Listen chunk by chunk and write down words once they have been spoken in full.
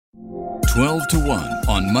12 to 1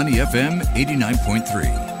 on Money FM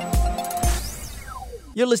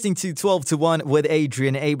 89.3. You're listening to 12 to 1 with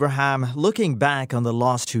Adrian Abraham. Looking back on the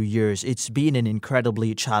last 2 years, it's been an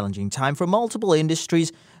incredibly challenging time for multiple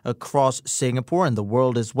industries across Singapore and the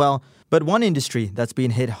world as well. But one industry that's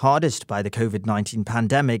been hit hardest by the COVID-19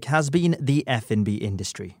 pandemic has been the F&B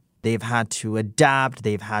industry. They've had to adapt,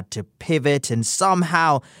 they've had to pivot, and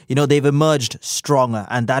somehow, they've emerged stronger,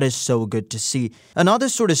 and that is so good to see. Another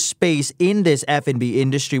sort of space in this F&B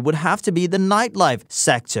industry would have to be the nightlife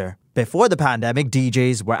sector. Before the pandemic,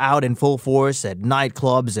 DJs were out in full force at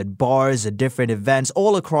nightclubs, at bars, at different events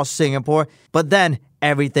all across Singapore. But then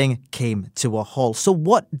everything came to a halt. So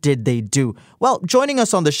what did they do? Well, joining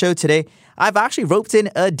us on the show today, I've actually roped in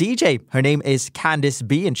a DJ. Her name is Candice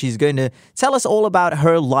B, and she's going to tell us all about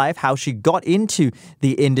her life, how she got into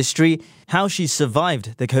the industry, how she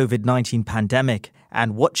survived the COVID-19 pandemic,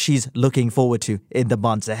 and what she's looking forward to in the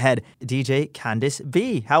months ahead. DJ Candice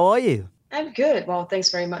B, how are you? I'm good. Well, thanks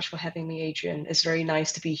very much for having me, Adrian. It's very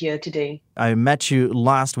nice to be here today. I met you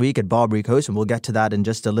last week at Barbary Coast, and we'll get to that in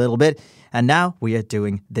just a little bit. And now we are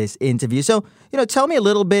doing this interview. So, tell me a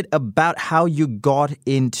little bit about how you got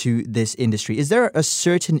into this industry. Is there a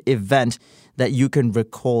certain event that you can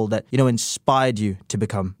recall that, inspired you to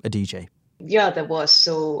become a DJ? Yeah, there was.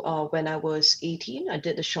 So when I was 18, I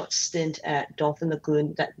did a short stint at Dolphin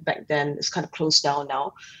Lagoon. That back then is kind of closed down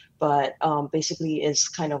now. But basically is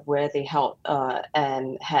kind of where they held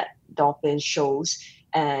and had dolphin shows.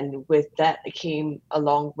 And with that, it came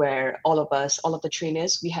along where all of the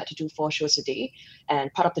trainers, we had to do 4 shows a day.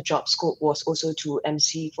 And part of the job scope was also to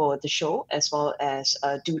MC for the show as well as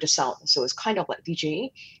do the sound. So it's kind of like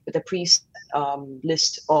DJing with a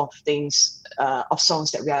list of things, of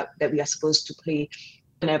songs that we are supposed to play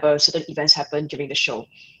whenever certain events happen during the show.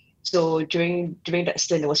 So during that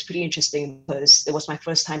stint, it was pretty interesting because it was my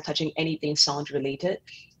first time touching anything sound related.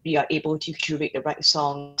 We are able to curate the right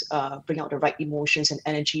songs, bring out the right emotions and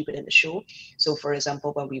energy within the show. So for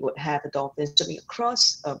example, when we would have the dolphins swimming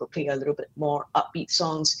across, we'll play a little bit more upbeat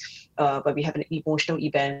songs. When we have an emotional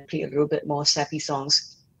event, play a little bit more sappy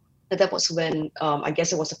songs. And that was when, I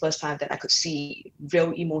guess it was the first time that I could see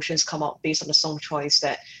real emotions come out based on the song choice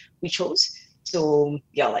that we chose. So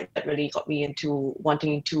yeah, that really got me into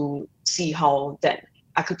wanting to see how that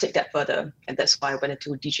I could take that further. And that's why I went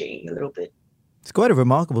into DJing a little bit. It's quite a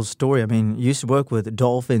remarkable story. I mean, you used to work with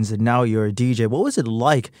dolphins and now you're a DJ. What was it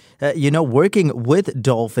like, working with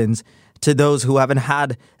dolphins to those who haven't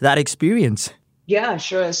had that experience? Yeah,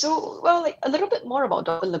 sure. So, a little bit more about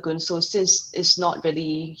Dolphin Lagoon. So since it's not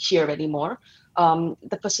really here anymore,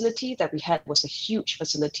 the facility that we had was a huge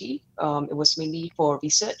facility. It was mainly for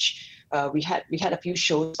research. We had a few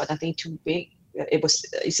shows, but nothing too big. It was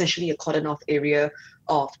essentially a cordon off area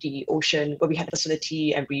of the ocean where we had a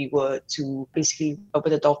facility and we were to basically work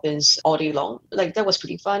with the dolphins all day long. That was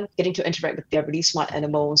pretty fun, getting to interact with their really smart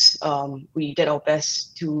animals. We did our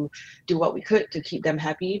best to do what we could to keep them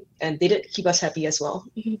happy, and they did keep us happy as well.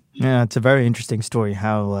 Yeah, it's a very interesting story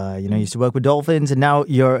how, you used to work with dolphins and now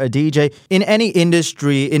you're a DJ. In any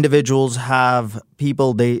industry, individuals have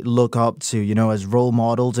people they look up to, as role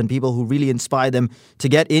models and people who really inspire them to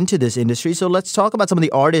get into this industry. So let's talk about some of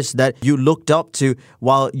the artists that you looked up to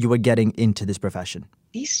while you were getting into this profession.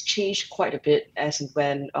 These change quite a bit as and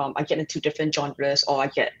when I get into different genres or I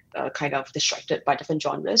get kind of distracted by different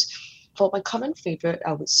genres. For my current favorite,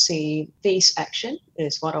 I would say Face Action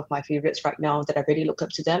is one of my favorites right now that I really look up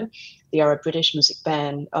to them. They are a British music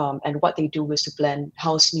band, and what they do is to blend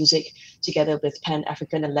house music together with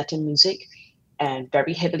Pan-African and Latin music, and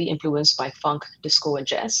very heavily influenced by funk, disco, and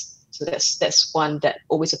jazz. So that's one that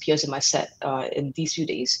always appears in my set in these few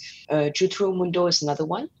days. Jutro Mundo is another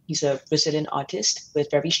one. He's a Brazilian artist with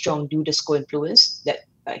very strong new disco influence that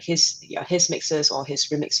his mixes or his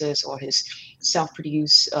remixes or his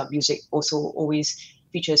self-produced music also always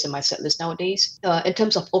features in my set list nowadays. In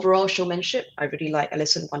terms of overall showmanship, I really like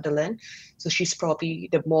Alice in Wonderland. So she's probably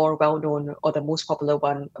the more well-known or the most popular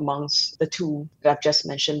one amongst the two that I've just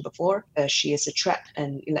mentioned before. She is a trap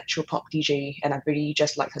and electro-pop DJ, and I really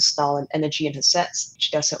just like her style and energy in her sets.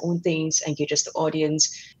 She does her own things, engages the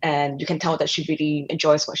audience, and you can tell that she really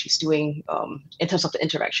enjoys what she's doing in terms of the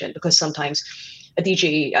interaction, because sometimes a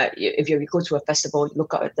DJ, if you go to a festival, you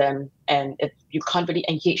look out at them and if you can't really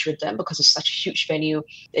engage with them because it's such a huge venue.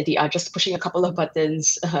 They are just pushing a couple of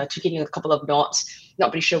buttons, tweaking a couple of knots,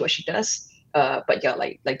 not really sure what she does. But yeah,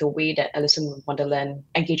 like the way that Alice in Wonderland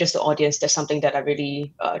engages the audience, that's something that I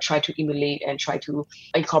really try to emulate and try to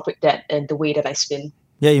incorporate that in the way that I spin.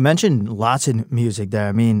 Yeah, you mentioned Latin music there.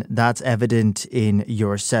 I mean, that's evident in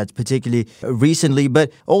your sets, particularly recently,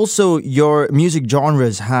 but also your music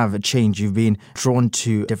genres have changed. You've been drawn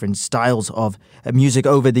to different styles of music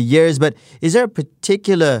over the years, but is there a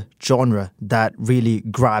particular genre that really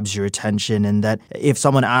grabs your attention and that if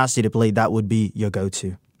someone asked you to play, that would be your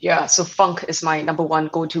go-to? Yeah, so funk is my number one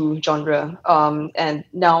go-to genre. And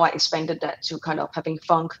now I expanded that to kind of having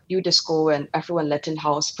funk, new disco, and Afro and Latin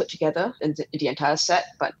house put together in the entire set.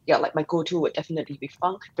 But yeah, like my go-to would definitely be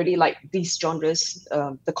funk. Really like these genres.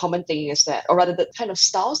 The common thing is that, or rather the kind of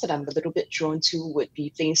styles that I'm a little bit drawn to would be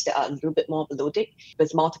things that are a little bit more melodic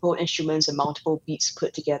with multiple instruments and multiple beats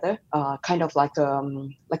put together. Kind of like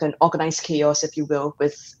an organized chaos, if you will,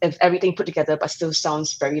 with if everything put together but still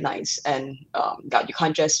sounds very nice. And yeah, you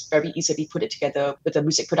can't just very easily put it together with the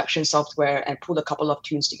music production software and pull a couple of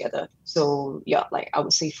tunes together. So yeah, like I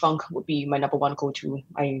would say funk would be my number one go-to.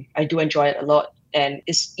 I do enjoy it a lot and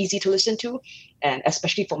it's easy to listen to. And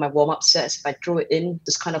especially for my warm-up sets, if I throw it in,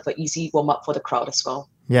 it's kind of an easy warm-up for the crowd as well.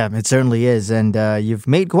 Yeah, it certainly is. And you've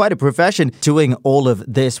made quite a profession doing all of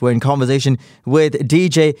this. We're in conversation with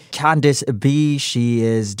DJ Candice B. She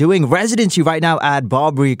is doing residency right now at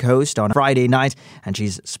Barbary Coast on Friday night, and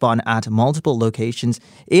she's spun at multiple locations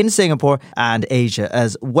in Singapore and Asia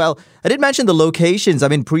as well. I did mention the locations. I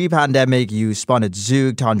mean, pre-pandemic, you spun at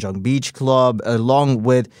Zouk, Tanjong Beach Club, along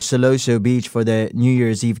with Siloso Beach for the New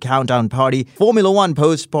Year's Eve countdown party, Formula One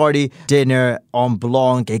post-party, dinner, en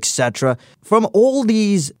blanc, etc. From all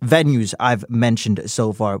these venues I've mentioned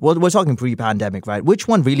so far, well, we're talking pre-pandemic, right? Which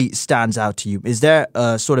one really stands out to you? Is there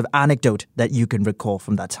a sort of anecdote that you can recall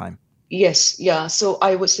from that time? Yes, yeah. So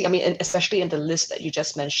I would say, I mean, and especially in the list that you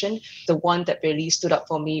just mentioned, the one that really stood up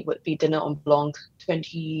for me would be Dinner en Blanc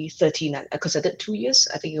 2013, because I did 2 years.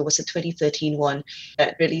 I think it was the 2013 one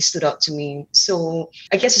that really stood out to me. So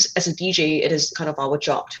I guess as a DJ, it is kind of our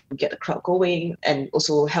job to get the crowd going and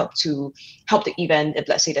also help the event if,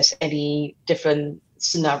 let's say, there's any different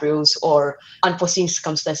scenarios or unforeseen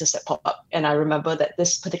circumstances that pop up. And I remember that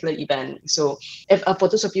this particular event, so if for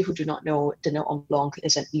those of you who do not know, Dinner en Blanc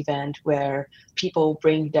is an event where people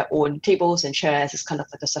bring their own tables and chairs. It's kind of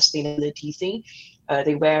like a sustainability thing.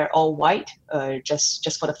 They wear all white,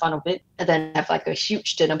 just for the fun of it, and then have like a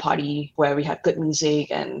huge dinner party where we have good music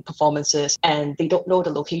and performances, and they don't know the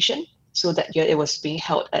location. So that year it was being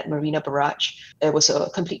held at Marina Barrage. It was a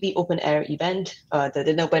completely open air event. The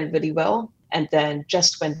dinner went really well. And then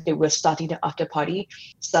just when they were starting the after party,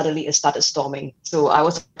 suddenly it started storming. So I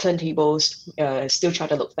was at turntables, still trying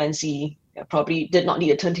to look fancy. Probably did not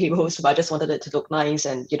need a turntables, but I just wanted it to look nice.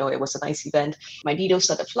 And, it was a nice event. My needles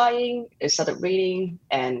started flying, it started raining,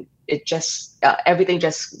 and it just, everything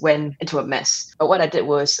just went into a mess. But what I did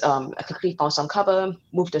was I quickly found some cover,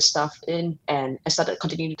 moved the stuff in, and I started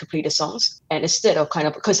continuing to play the songs. And instead of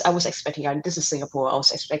because I was expecting, this is Singapore, I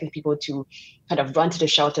was expecting people to kind of run to the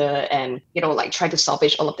shelter and, like try to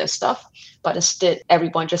salvage all of their stuff. But instead,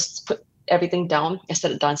 everyone just put everything down and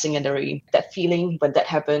started dancing in the rain. That feeling when that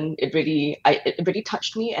happened, it really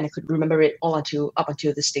touched me, and I could remember it up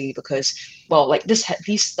until this day, because like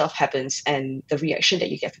these stuff happens, and the reaction that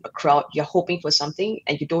you get from a crowd, you're hoping for something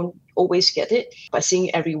and you don't always get it. But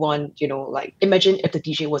seeing everyone, like imagine if the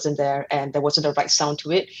DJ wasn't there and there wasn't the right sound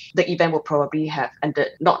to it, the event would probably have ended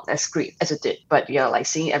not as great as it did. But yeah, like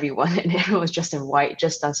seeing everyone and everyone was just in white,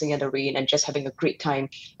 just dancing in the rain and just having a great time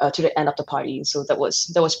to the end of the party. So that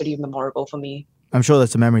was pretty memorable for me. I'm sure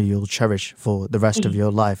that's a memory you'll cherish for the rest of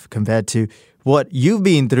your life compared to what you've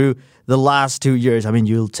been through the last 2 years. I mean,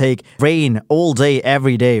 you'll take rain all day,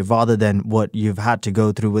 every day, rather than what you've had to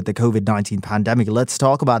go through with the COVID-19 pandemic. Let's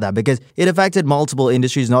talk about that, because it affected multiple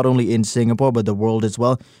industries, not only in Singapore, but the world as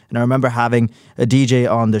well. And I remember having a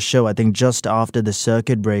DJ on the show, I think just after the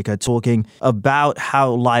circuit breaker, talking about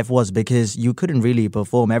how life was, because you couldn't really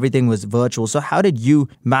perform. Everything was virtual. So how did you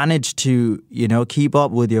manage to, keep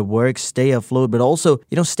up with your work, stay afloat, but also,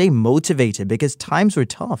 stay motivated, because times were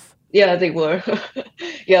tough? Yeah, they were.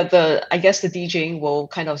 Yeah, I guess the DJing will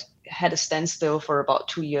kind of had a standstill for about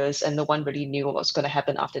 2 years, and no one really knew what was going to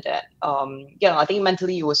happen after that. I think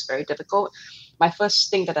mentally it was very difficult. My first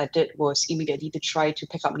thing that I did was immediately to try to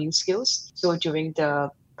pick up new skills. So during the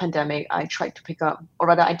pandemic, I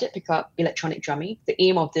did pick up electronic drumming. The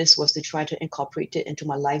aim of this was to try to incorporate it into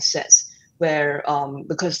my live sets, where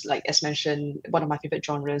because like as mentioned, one of my favorite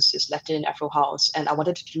genres is Latin Afro house, and I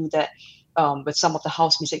wanted to do that with some of the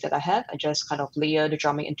house music that I have. I just kind of layer the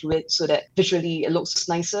drumming into it so that visually it looks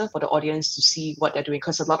nicer for the audience to see what they're doing,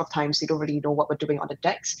 because a lot of times they don't really know what we're doing on the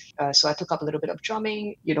decks. So I took up a little bit of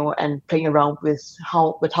drumming, and playing around with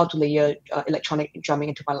how to layer electronic drumming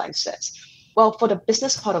into my live sets. Well, for the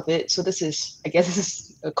business part of it, so I guess this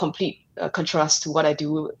is a complete contrast to what I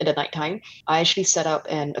do in the nighttime. I actually set up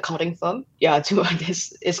an accounting firm. Yeah, to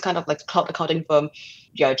this it's kind of like a cloud accounting firm.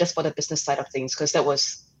 Yeah, just for the business side of things, because that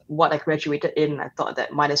was what I graduated in. I thought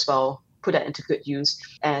that might as well put that into good use.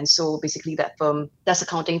 And so basically that firm does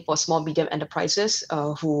accounting for small, medium enterprises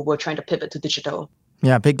who were trying to pivot to digital.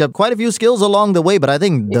 Yeah, picked up quite a few skills along the way, but I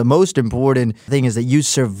think the most important thing is that you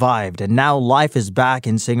survived. And now life is back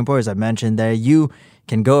in Singapore, as I mentioned there. You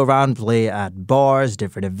can go around, play at bars,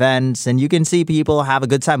 different events, and you can see people have a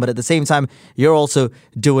good time. But at the same time, you're also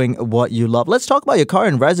doing what you love. Let's talk about your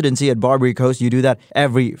current residency at Barbary Coast. You do that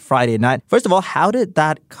every Friday night. First of all, how did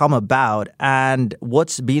that come about? And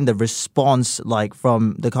what's been the response like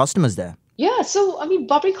from the customers there? Yeah, so I mean,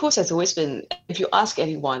 Barbary Coast has always been. If you ask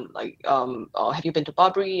anyone, like, oh, have you been to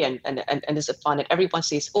Barbary and is it fun? And everyone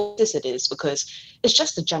says, oh, yes, it is, because it's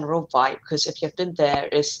just the general vibe. Because if you've been there,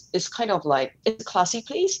 it's kind of like it's a classy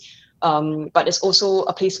place, but it's also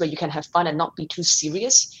a place where you can have fun and not be too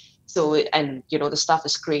serious. So, and the staff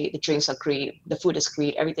is great, the drinks are great, the food is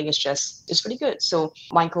great, everything is it's really good. So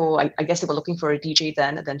Michael, I guess they were looking for a DJ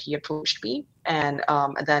then, and then he approached me, and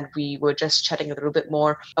then we were just chatting a little bit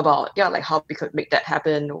more about like how we could make that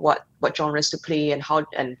happen, what genres to play, and how,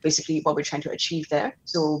 and basically what we're trying to achieve there.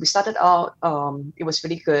 So we started out, it was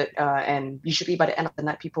really good, and usually by the end of the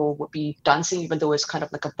night, people would be dancing, even though it's kind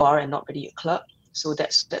of like a bar and not really a club. So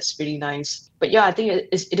that's really nice. But yeah, I think it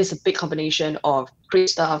is a big combination of great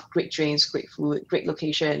stuff, great drinks, great food, great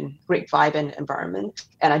location, great vibe and environment.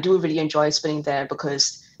 And I do really enjoy spending there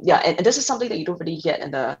because and this is something that you don't really get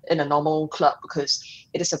in a normal club, because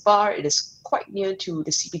it is a bar. It is quite near to the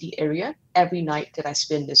CBD area. Every night that I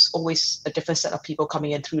spend, there's always a different set of people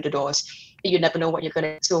coming in through the doors. You never know what you're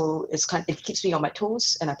gonna. So it keeps me on my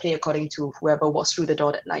toes, and I play according to whoever walks through the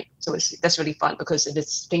door that night. So that's really fun, because if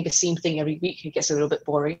it's playing the same thing every week, it gets a little bit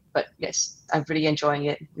boring. But yes, I'm really enjoying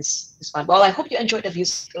it. It's fun. Well, I hope you enjoyed the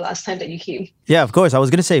views the last time that you came. Yeah, of course. I was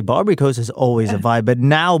going to say Barbary Coast is always a vibe, but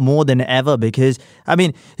now more than ever, because, I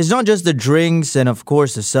mean, it's not just the drinks and, of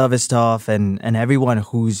course, the service staff and everyone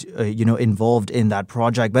who's, involved in that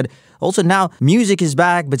project, but also now music is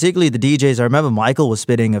back, particularly the DJs. I remember Michael was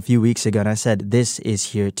spitting a few weeks ago, and I said, this is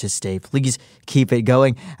here to stay. Please keep it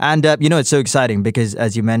going. And, it's so exciting because,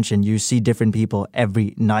 as you mentioned, you see different people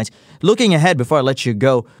every night. Looking ahead, before I let you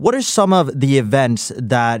go, what are some of the events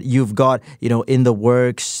that you've got, in the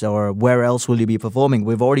works, or where else will you be performing?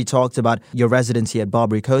 We've already talked about your residency at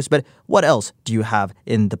Barbary Coast, but what else do you have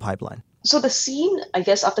in the pipeline? So the scene, I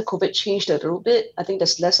guess, after COVID changed a little bit. I think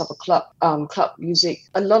there's less of a club music.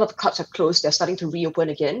 A lot of the clubs are closed. They're starting to reopen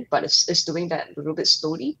again, but it's doing that a little bit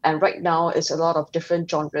slowly. And right now, it's a lot of different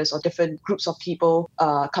genres or different groups of people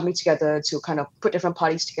coming together to kind of put different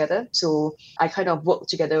parties together. So I kind of work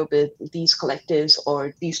together with these collectives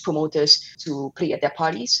or these promoters to play at their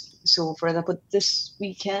parties. So, for example, this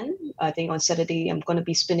weekend, I think on Saturday, I'm going to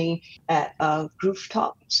be spinning at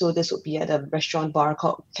Rooftop. So this would be at a restaurant bar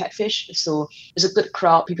called Catfish. So it's a good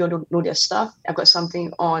crowd. People don't know their stuff. I've got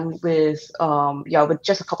something on with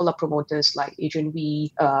just a couple of promoters like Adrian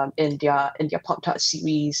Wee in their Pop Tart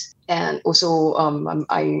series, and also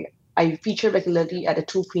I feature regularly at the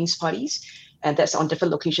Two Queens parties. And that's on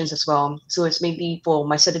different locations as well. So it's mainly for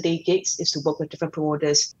my Saturday gigs is to work with different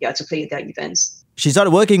promoters, to play at their events. She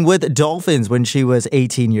started working with Dolphins when she was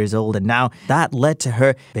 18 years old, and now that led to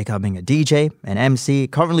her becoming a DJ, an MC,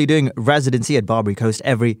 currently doing residency at Barbary Coast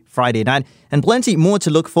every Friday night, and plenty more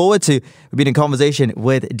to look forward to. We've been in conversation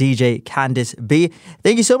with DJ Candice B.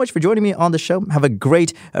 Thank you so much for joining me on the show. Have a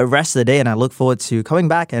great rest of the day, and I look forward to coming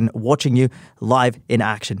back and watching you live in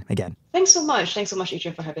action again. Thanks so much. Thanks so much,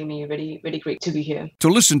 Adrian, for having me. Really, really great to be here. To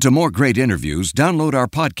listen to more great interviews, download our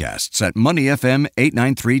podcasts at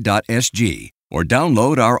moneyfm893.sg or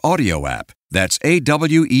download our audio app. That's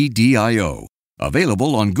AWEDIO.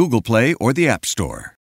 Available on Google Play or the App Store.